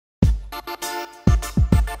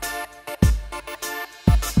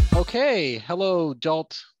Okay, hello,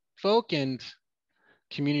 JALT folk and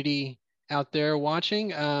community out there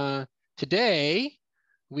watching. Today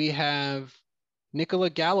we have Nicola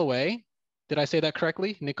Galloway. Did I say that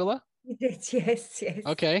correctly, Nicola? You did, yes, yes.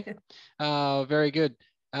 Okay, very good.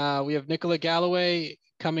 We have Nicola Galloway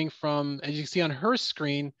coming from, as you can see on her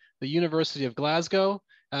screen, the University of Glasgow.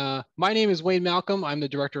 My name is Wayne Malcolm. I'm the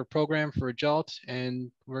director of program for JALT, and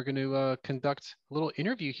we're going to conduct a little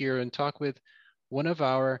interview here and talk with one of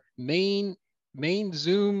our main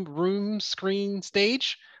Zoom room screen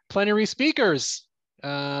stage plenary speakers,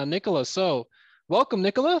 Nicola. So welcome,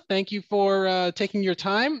 Nicola. Thank you for taking your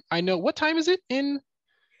time. I know, what time is it in?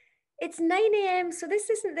 It's 9 a.m., so this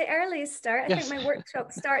isn't the earliest start. I think Yes. my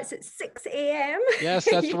workshop starts at 6 a.m. Yes,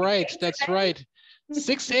 that's right. That's right.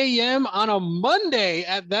 6 a.m. on a Monday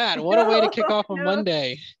at that. What a way to kick off a No,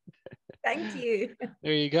 Monday. thank you.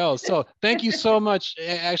 There you go. So thank you so much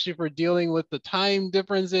actually for dealing with the time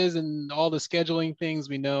differences and all the scheduling things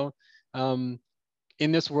we know.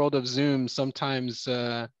 In this world of Zoom, sometimes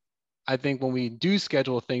I think when we do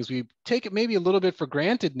schedule things, we take it maybe a little bit for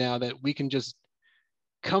granted now that we can just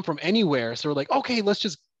come from anywhere. So we're like, okay, let's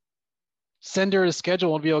just send her a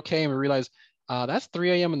schedule and be okay. And we realize that's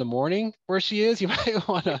 3 a.m. in the morning where she is. You might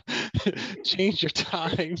want to change your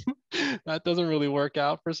time. That doesn't really work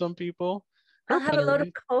out for some people. Her I'll have a lot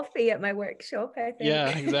of plenary, coffee at my workshop, I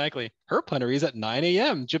yeah, think. exactly. Her plenary is at 9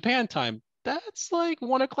 a.m. Japan time. That's like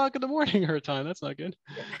 1 o'clock in the morning her time. That's not good.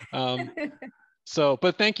 Um, so,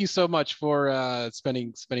 but thank you so much for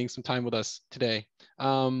spending some time with us today.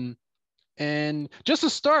 And just to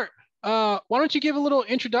start, why don't you give a little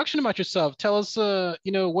introduction about yourself? Tell us,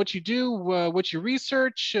 what you do, what you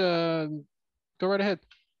research. Go right ahead.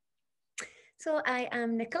 So I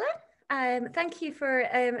am Nicola. Thank you for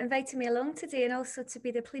inviting me along today and also to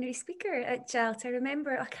be the plenary speaker at JALT.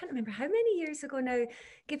 I can't remember how many years ago now,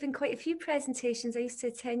 giving quite a few presentations. I used to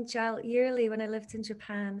attend JALT yearly when I lived in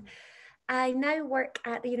Japan. I now work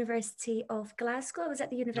at the University of Glasgow. I was at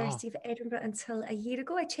the Oh, University of Edinburgh until a year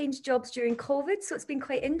ago. I changed jobs during COVID, so it's been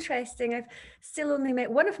quite interesting. I've still only met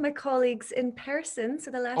one of my colleagues in person,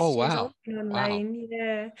 so the oh, last year's all wow, been wow. online.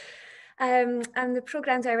 Yeah. I'm the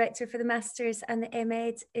program director for the Masters and the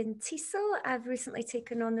MEd in TESOL. I've recently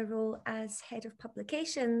taken on the role as head of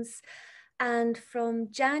publications. And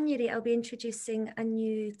from January, I'll be introducing a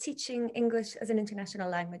new Teaching English as an International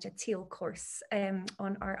Language, a TEOL course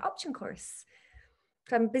on our option course.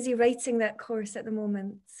 So I'm busy writing that course at the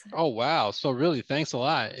moment. Oh, wow. So really, thanks a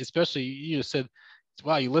lot. Especially you just said,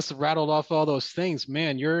 wow, you rattled off all those things.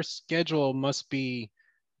 Man, your schedule must be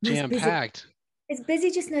It's busy. jam-packed. It's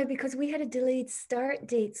busy just now because we had a delayed start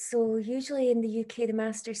date. So usually in the UK, the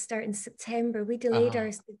masters start in September. We delayed Uh-huh.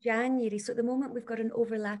 ours to January. So at the moment, we've got an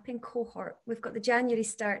overlapping cohort. We've got the January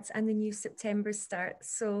starts and the new September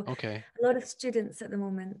starts. So Okay. a lot of students at the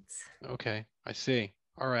moment. Okay. I see.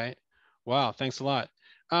 All right. Wow. Thanks a lot.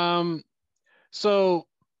 Um, so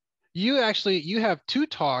you have two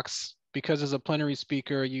talks because as a plenary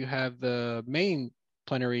speaker, you have the main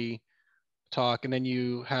plenary talk and then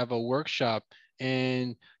you have a workshop.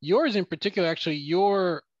 And yours in particular, actually,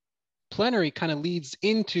 your plenary kind of leads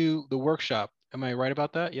into the workshop. Am I right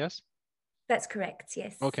about that? Yes? That's correct.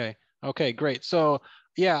 Yes. Okay. Okay, great. So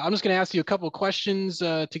yeah, I'm just going to ask you a couple of questions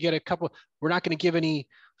to get a couple. We're not going to give any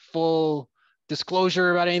full disclosure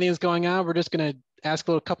about anything that's going on. We're just going to ask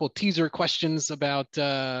a little couple of teaser questions about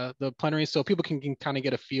the plenary so people can kind of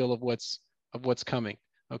get a feel of what's coming.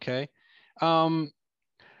 Okay. Um,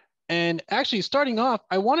 and actually, starting off,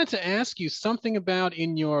 I wanted to ask you something about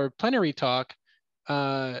in your plenary talk.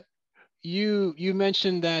 Uh, you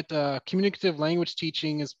mentioned that communicative language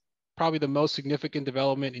teaching is probably the most significant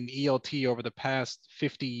development in ELT over the past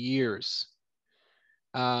 50 years.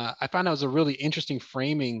 I found that was a really interesting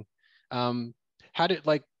framing. How did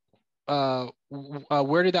where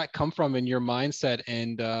did that come from in your mindset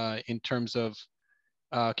and in terms of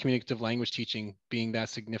communicative language teaching being that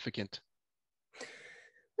significant?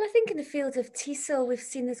 Well, I think in the field of TESOL, we've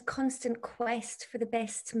seen this constant quest for the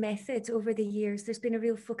best method over the years. There's been a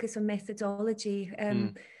real focus on methodology,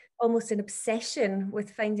 Mm, almost an obsession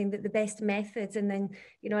with finding that the best methods, and then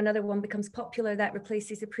another one becomes popular that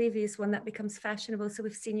replaces the previous one that becomes fashionable. So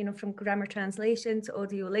we've seen from grammar translation to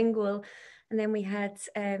audiolingual, and then we had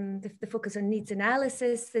the focus on needs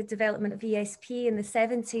analysis, the development of ESP in the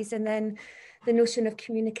 70s, and then the notion of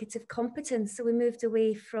communicative competence. So we moved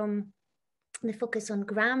away from the focus on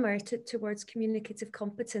grammar towards communicative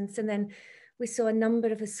competence. And then we saw a number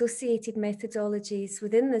of associated methodologies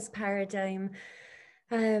within this paradigm.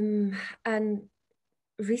 And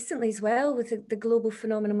recently as well, with the global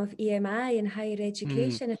phenomenon of EMI in higher mm,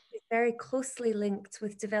 education, very closely linked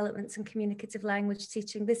with developments in communicative language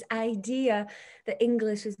teaching. This idea that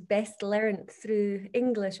English is best learnt through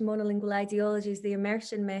English, monolingual ideologies, the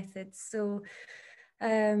immersion methods. So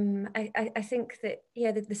I think that,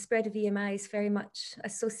 yeah, the spread of EMI is very much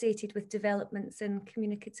associated with developments in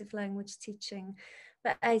communicative language teaching.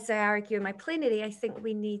 But as I argue in my plenary, I think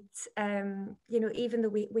we need, you know, even though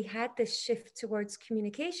we had this shift towards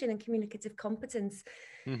communication and communicative competence,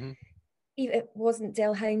 Mm-hmm. it wasn't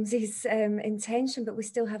Delheim's intention, but we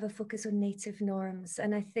still have a focus on native norms.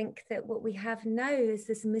 And I think that what we have now is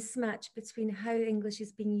this mismatch between how English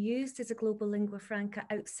is being used as a global lingua franca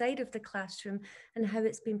outside of the classroom and how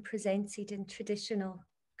it's been presented in traditional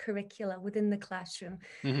curricula within the classroom.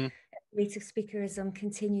 Mm-hmm. Native speakerism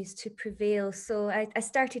continues to prevail. So I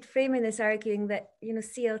started framing this arguing that, you know,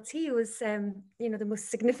 CLT was, you know, the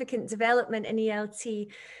most significant development in ELT,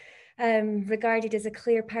 regarded as a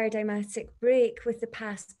clear paradigmatic break with the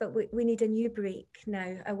past, but we need a new break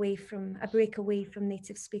now, away from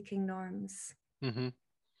native speaking norms. Mm-hmm.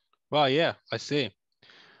 Well, yeah, I see.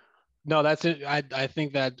 No, that's it. I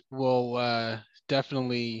think that will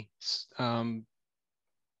definitely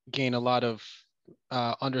gain a lot of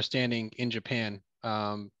understanding in Japan,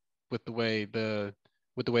 with the way the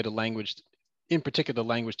language, in particular, the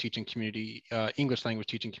language teaching community, English language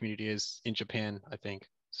teaching community is in Japan, I think.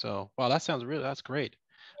 So, wow, that's great.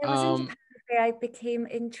 It was in Japan where I became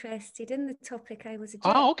interested in the topic. I was a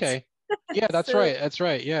Oh, JET. okay. Yeah, that's So right. That's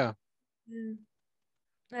right. Yeah.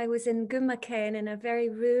 I was in Gumaken, in a very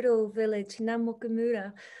rural village,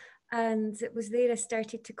 Namokumura. And it was there I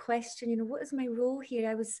started to question, you know, what is my role here?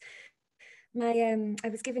 I was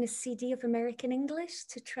given a CD of American English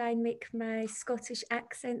to try and make my Scottish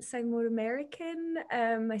accent sound more American.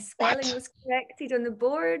 My spelling What? was corrected on the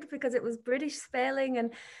board because it was British spelling,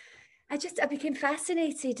 and I became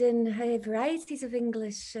fascinated in varieties of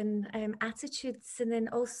English and attitudes. And then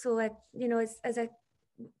also, you know, as I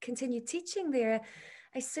continued teaching there,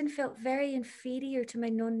 I soon felt very inferior to my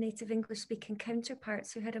non-native English speaking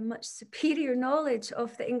counterparts who had a much superior knowledge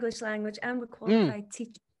of the English language and were qualified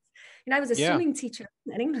teachers. And I was a Yeah. swimming teacher,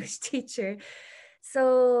 an English teacher.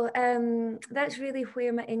 So that's really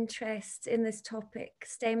where my interest in this topic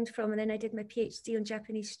stemmed from. And then I did my PhD on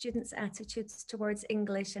Japanese students' attitudes towards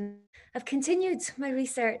English. And I've continued my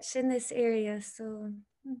research in this area. So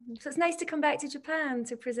it's nice to come back to Japan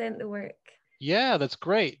to present the work. Yeah, that's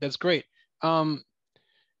great. That's great.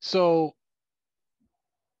 So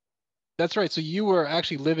that's right. So you were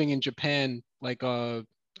actually living in Japan, like I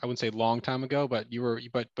wouldn't say long time ago, but you were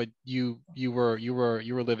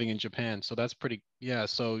living in Japan. So that's pretty, yeah.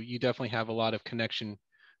 So you definitely have a lot of connection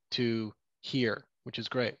to here, which is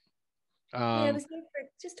great. Yeah, I Um, was there for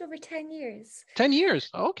just over 10 years. 10 years.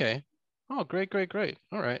 Oh, okay. Oh, great, great, great.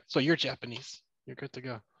 All right. So you're Japanese. You're good to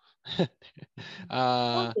go.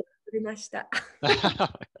 uh,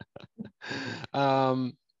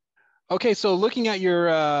 um, okay, so looking at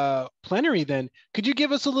your plenary then, could you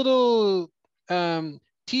give us a little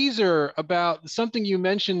teaser about something you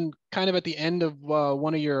mentioned kind of at the end of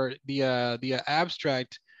one of the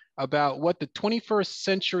abstract about what the 21st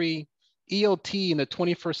century ELT in the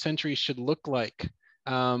 21st century should look like?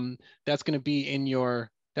 That's going to be in your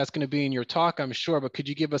talk, I'm sure, but could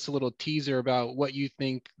you give us a little teaser about what you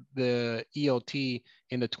think the ELT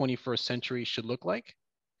in the 21st century should look like?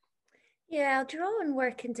 Yeah, I'll draw on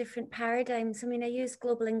work in different paradigms. I mean, I use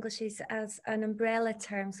global Englishes as an umbrella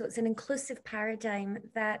term. So it's an inclusive paradigm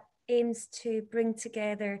that aims to bring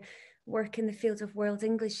together work in the field of world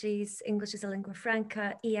Englishes, English as a lingua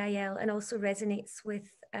franca, EIL, and also resonates with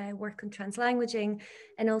work on translanguaging,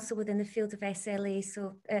 and also within the field of SLA,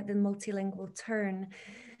 so the multilingual turn.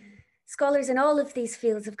 Scholars in all of these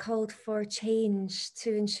fields have called for change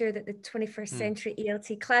to ensure that the 21st century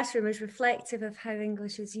ELT classroom is reflective of how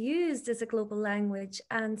English is used as a global language.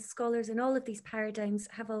 And scholars in all of these paradigms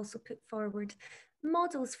have also put forward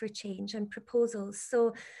models for change and proposals.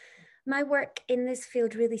 So my work in this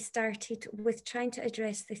field really started with trying to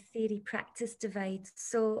address the theory-practice divide.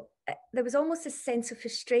 So there was almost a sense of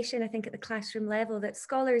frustration, I think, at the classroom level that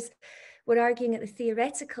scholars were arguing at the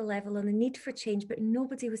theoretical level on the need for change, but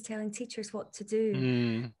nobody was telling teachers what to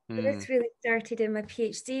do. So this really started in my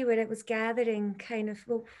PhD, where it was gathering kind of,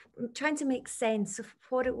 well, trying to make sense of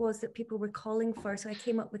what it was that people were calling for. So I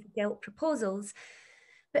came up with JALT proposals,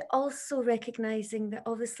 but also recognizing that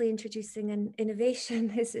obviously introducing an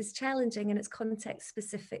innovation is challenging and it's context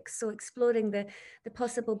specific. So exploring the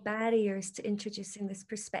possible barriers to introducing this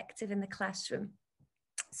perspective in the classroom.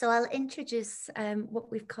 So I'll introduce what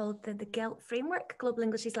we've called the GALT framework, Global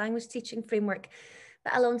English Language Teaching Framework,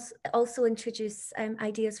 But I'll also introduce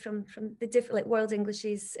ideas from the different, like World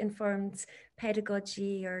English's informed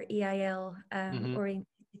pedagogy or EIL oriented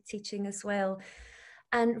teaching as well,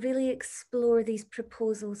 and really explore these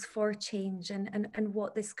proposals for change and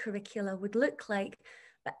what this curricula would look like.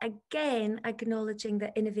 But again, acknowledging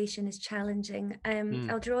that innovation is challenging.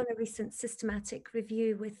 I'll draw on a recent systematic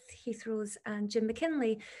review with Heath Rose and Jim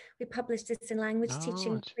Mckinley. We published this in language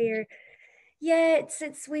teaching, where, yeah,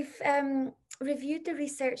 we've reviewed the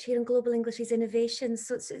research here on Global English's innovations.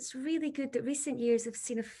 So it's really good that recent years have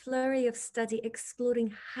seen a flurry of study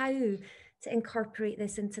exploring how to incorporate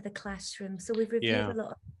this into the classroom. So we've reviewed a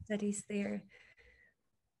lot of studies there.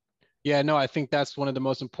 Yeah, no, I think that's one of the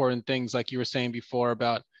most important things, like you were saying before,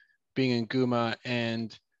 about being in GUMA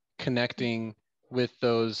and connecting with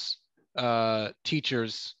those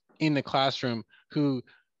teachers in the classroom who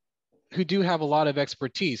do have a lot of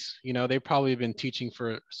expertise. You know, they've probably been teaching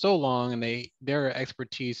for so long, and their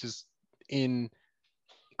expertise is in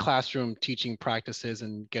classroom teaching practices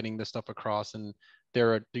and getting this stuff across, and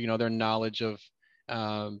their knowledge of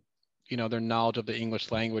their knowledge of the English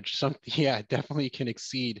language. Definitely can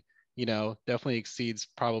exceed, definitely exceeds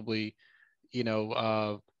probably,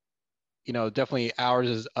 definitely ours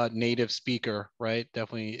as a native speaker, right?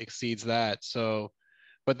 Definitely exceeds that. So,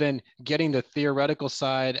 but then getting the theoretical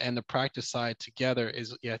side and the practice side together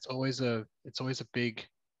is, it's always a big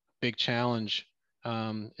challenge,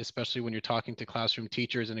 especially when you're talking to classroom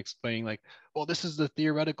teachers and explaining, like, well, this is the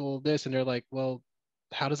theoretical of this, and they're like, well,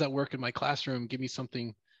 how does that work in my classroom? Give me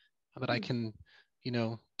something that I can,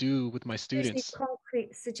 do with my They need students.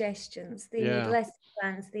 concrete suggestions. They need Yeah. lesson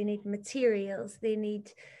plans. They need materials. They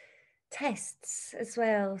need tests as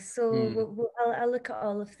well. So I'll look at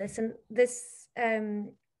all of this, and this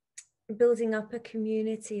building up a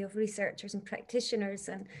community of researchers and practitioners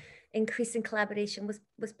and increasing collaboration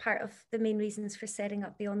was part of the main reasons for setting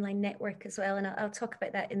up the online network as well. And I'll talk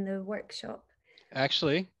about that in the workshop.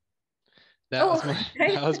 Actually, that Oh,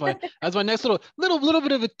 was my next little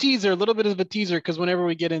bit of a teaser, because whenever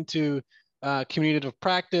we get into communicative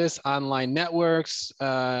practice, online networks,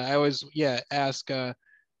 I always ask.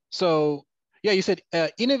 So you said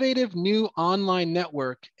innovative new online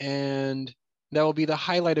network, and that will be the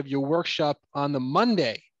highlight of your workshop on the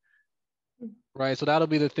Monday, right? So that'll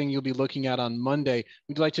be the thing you'll be looking at on Monday.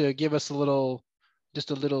 Would you like to give us a little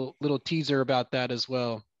teaser about that as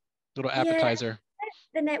well, little appetizer?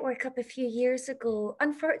 The network up a few years ago.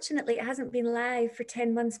 Unfortunately, it hasn't been live for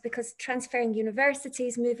 10 months because transferring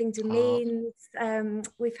universities, moving domains,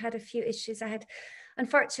 we've had a few issues. I had,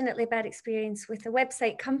 unfortunately, a bad experience with a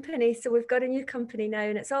website company. So we've got a new company now,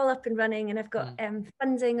 and it's all up and running, and I've got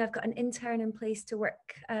funding. I've got an intern in place to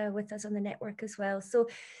work with us on the network as well. So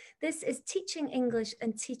this is teaching English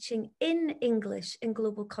and teaching in English in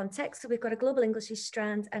global context. So we've got a global English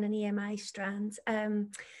strand and an EMI strand.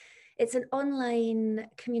 It's an online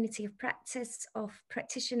community of practice of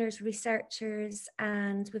practitioners, researchers,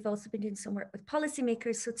 and we've also been doing some work with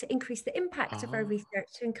policymakers. So to increase the impact of our research,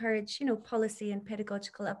 to encourage, policy and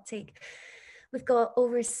pedagogical uptake. We've got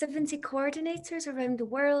over 70 coordinators around the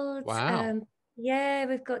world. Wow.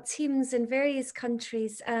 We've got teams in various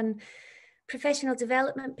countries and professional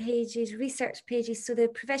development pages, research pages. So the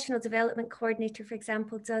professional development coordinator, for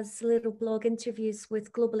example, does little blog interviews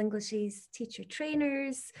with Global English's teacher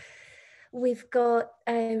trainers. We've got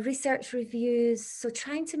research reviews. So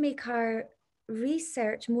trying to make our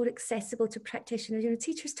research more accessible to practitioners.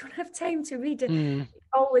 Teachers don't have time to read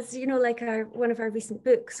always, like one of our recent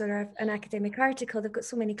books or an academic article. They've got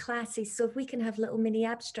so many classes. So if we can have little mini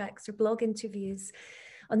abstracts or blog interviews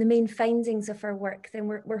on the main findings of our work, then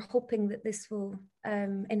we're hoping that this will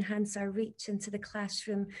enhance our reach into the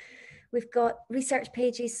classroom. We've got research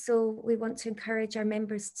pages, so we want to encourage our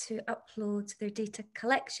members to upload their data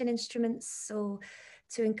collection instruments, so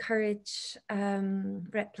to encourage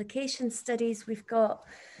replication studies. We've got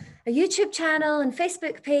a YouTube channel and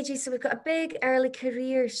Facebook pages, so we've got a big early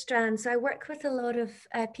career strand. So I work with a lot of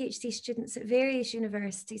PhD students at various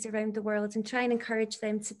universities around the world and try and encourage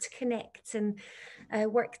them to connect and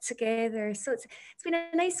work together. So it's been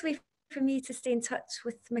a nice way for me to stay in touch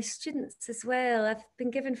with my students as well. I've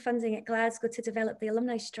been given funding at Glasgow to develop the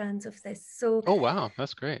alumni strands of this. So, oh wow,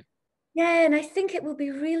 that's great. Yeah, and I think it will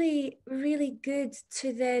be really, really good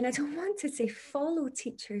to then, I don't want to say follow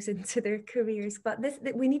teachers into their careers, but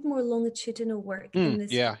we need more longitudinal work in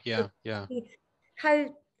this. Yeah.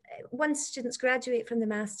 How, once students graduate from the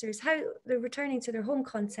masters, how they're returning to their home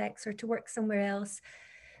context or to work somewhere else,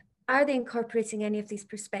 are they incorporating any of these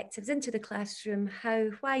perspectives into the classroom? How,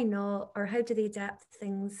 why not? Or how do they adapt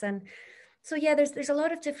things? And So yeah, there's a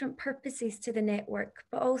lot of different purposes to the network,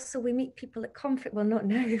 but also we meet people at conference. Well, not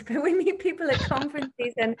now, but we meet people at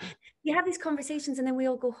conferences, and you have these conversations, and then we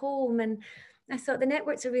all go home. And I thought the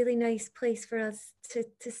network's a really nice place for us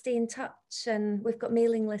to stay in touch, and we've got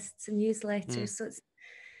mailing lists and newsletters. So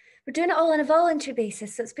we're doing it all on a voluntary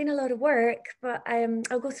basis. So it's been a lot of work, but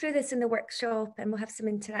I'll go through this in the workshop, and we'll have some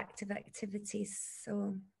interactive activities.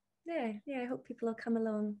 So yeah, I hope people will come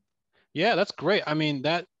along. Yeah, that's great. I mean,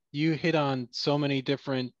 that you hit on so many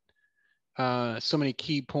different, so many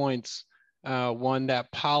key points. One,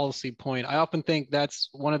 that policy point. I often think that's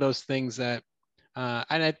one of those things that,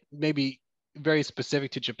 and it may be very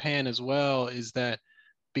specific to Japan as well, is that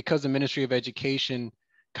because the Ministry of Education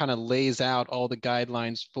kind of lays out all the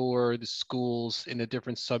guidelines for the schools in the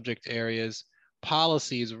different subject areas,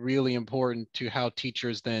 policy is really important to how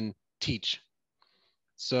teachers then teach.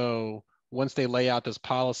 So once they lay out this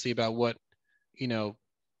policy about what, you know,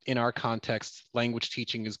 in our context, language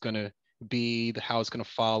teaching is going to be, how it's going to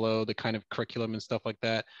follow, the kind of curriculum and stuff like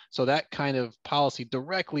that. So that kind of policy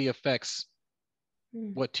directly affects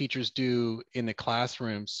what teachers do in the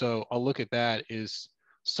classroom. So a look at that is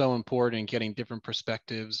so important, getting different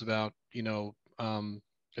perspectives about,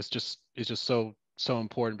 it's just so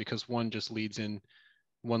important, because one just leads Yeah, into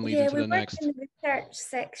we the work in next. the research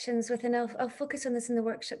sections with, and I'll focus on this in the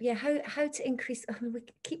workshop. Yeah, how to increase, I mean, we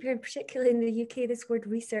keep hearing, particularly in the UK, this word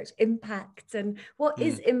research impact, and what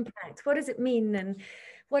is impact? What does it mean? And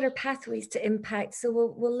what are pathways to impact? So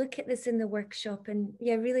we'll look at this in the workshop, and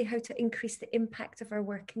yeah, really how to increase the impact of our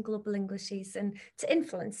work in global Englishes and to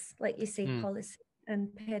influence, like you say, policy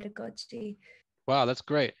and pedagogy. Wow, that's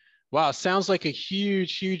great. Wow, sounds like a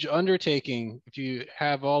huge undertaking if you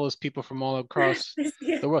have all those people from all across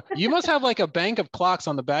the world. You must have like a bank of clocks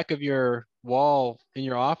on the back of your wall in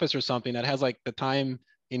your office or something that has like the time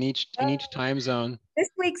in each time zone. This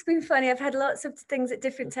week's been funny. I've had lots of things at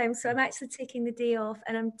different times. So I'm actually taking the day off,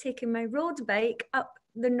 and I'm taking my road bike up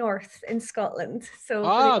the north in Scotland. So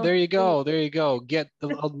for the There you go. There you go. Get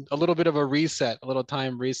a little bit of a reset, a little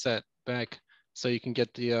time reset back, so you can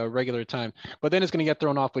get the regular time. But then it's going to get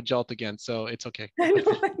thrown off with JALT again. So it's okay. I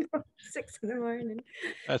know, 6 a.m.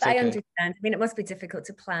 That's But I okay. understand. I mean, it must be difficult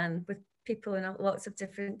to plan with people in lots of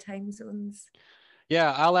different time zones.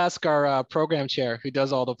 Yeah, I'll ask our program chair who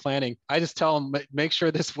does all the planning. I just tell him, make sure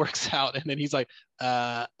this works out. And then he's like,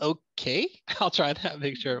 okay, I'll try that,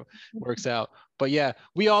 make sure it works out. But yeah,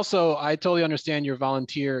 I totally understand your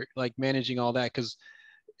volunteer, like managing all that, because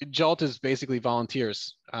JALT is basically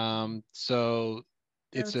volunteers. So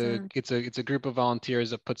it's a group of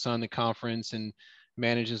volunteers that puts on the conference and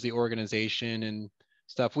manages the organization and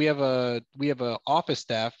stuff. We have a office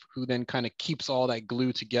staff who then kind of keeps all that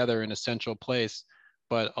glue together in a central place,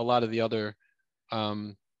 but a lot of the other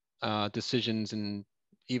decisions and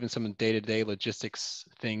even some day-to-day logistics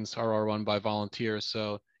things are all run by volunteers.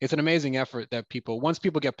 So it's an amazing effort that once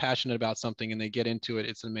people get passionate about something and they get into it,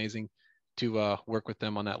 it's amazing to work with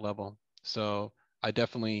them on that level. So I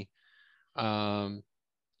definitely,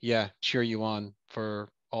 cheer you on for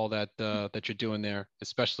all that that you're doing there,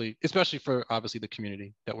 especially for obviously the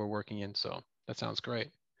community that we're working in. So that sounds great.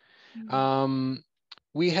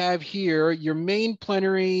 We have here your main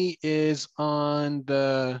plenary is on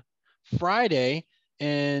the Friday,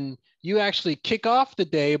 and you actually kick off the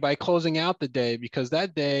day by closing out the day, because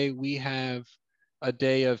that day we have a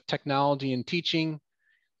day of technology and teaching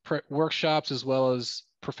workshops as well as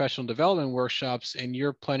professional development workshops, and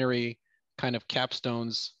your plenary kind of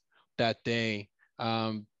capstones that day,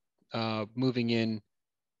 moving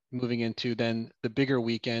into then the bigger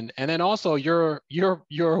weekend. And then also your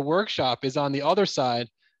workshop is on the other side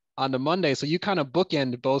on the Monday, so you kind of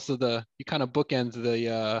bookend the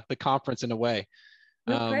conference in a way.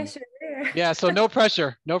 No pressure there. Yeah, so no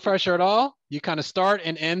pressure at all. You kind of start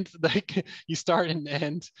and end the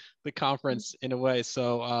conference in a way.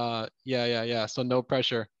 So yeah. So no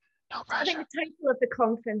pressure. No pressure. I think the title of the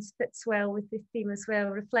conference fits well with the theme as well,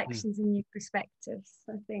 reflections and new perspectives.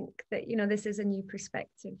 I think that, this is a new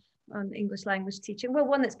perspective on English language teaching. Well,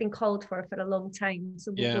 one that's been called for a long time.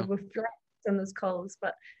 So we'll reflect on those calls,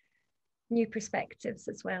 but new perspectives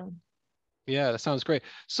as well. Yeah, that sounds great.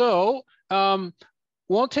 So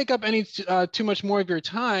won't take up any too much more of your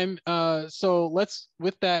time. So let's,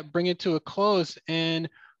 with that, bring it to a close. And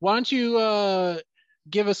why don't you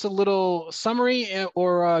give us a little summary,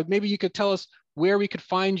 or maybe you could tell us where we could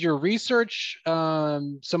find your research,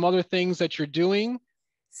 some other things that you're doing.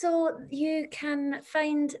 So you can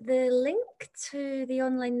find the link to the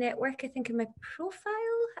online network, I think, in my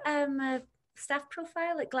profile, staff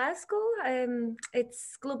profile at Glasgow.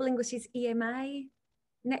 It's Global English's EMI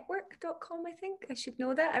network.com, I think. I should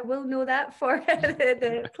know that. I will know that for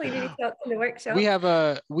the plenary talks and the workshop. We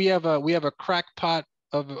have a crackpot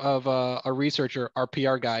of a researcher, our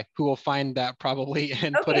PR guy, who will find that probably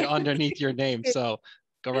and put it underneath your name. So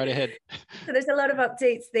go right ahead. So there's a lot of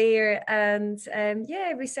updates there, and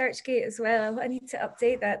yeah, ResearchGate as well. I need to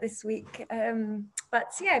update that this week.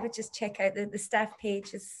 But yeah, I would just check out the staff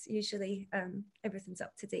page. Is usually everything's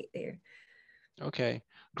up to date there. Okay,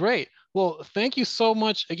 great. Well, thank you so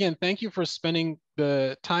much. Again, thank you for spending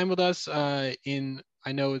the time with us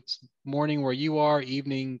I know it's morning where you are,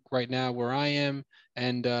 evening right now where I am,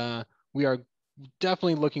 and we are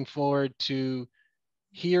definitely looking forward to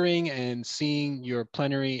hearing and seeing your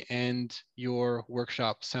plenary and your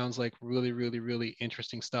workshop. Sounds like really, really, really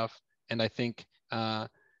interesting stuff. And I think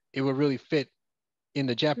it will really fit in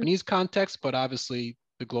the Japanese context, but obviously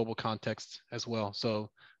the global context as well. So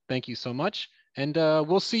thank you so much. And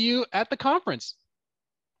we'll see you at the conference.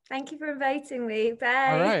 Thank you for inviting me.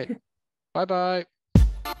 Bye. All right. Bye-bye.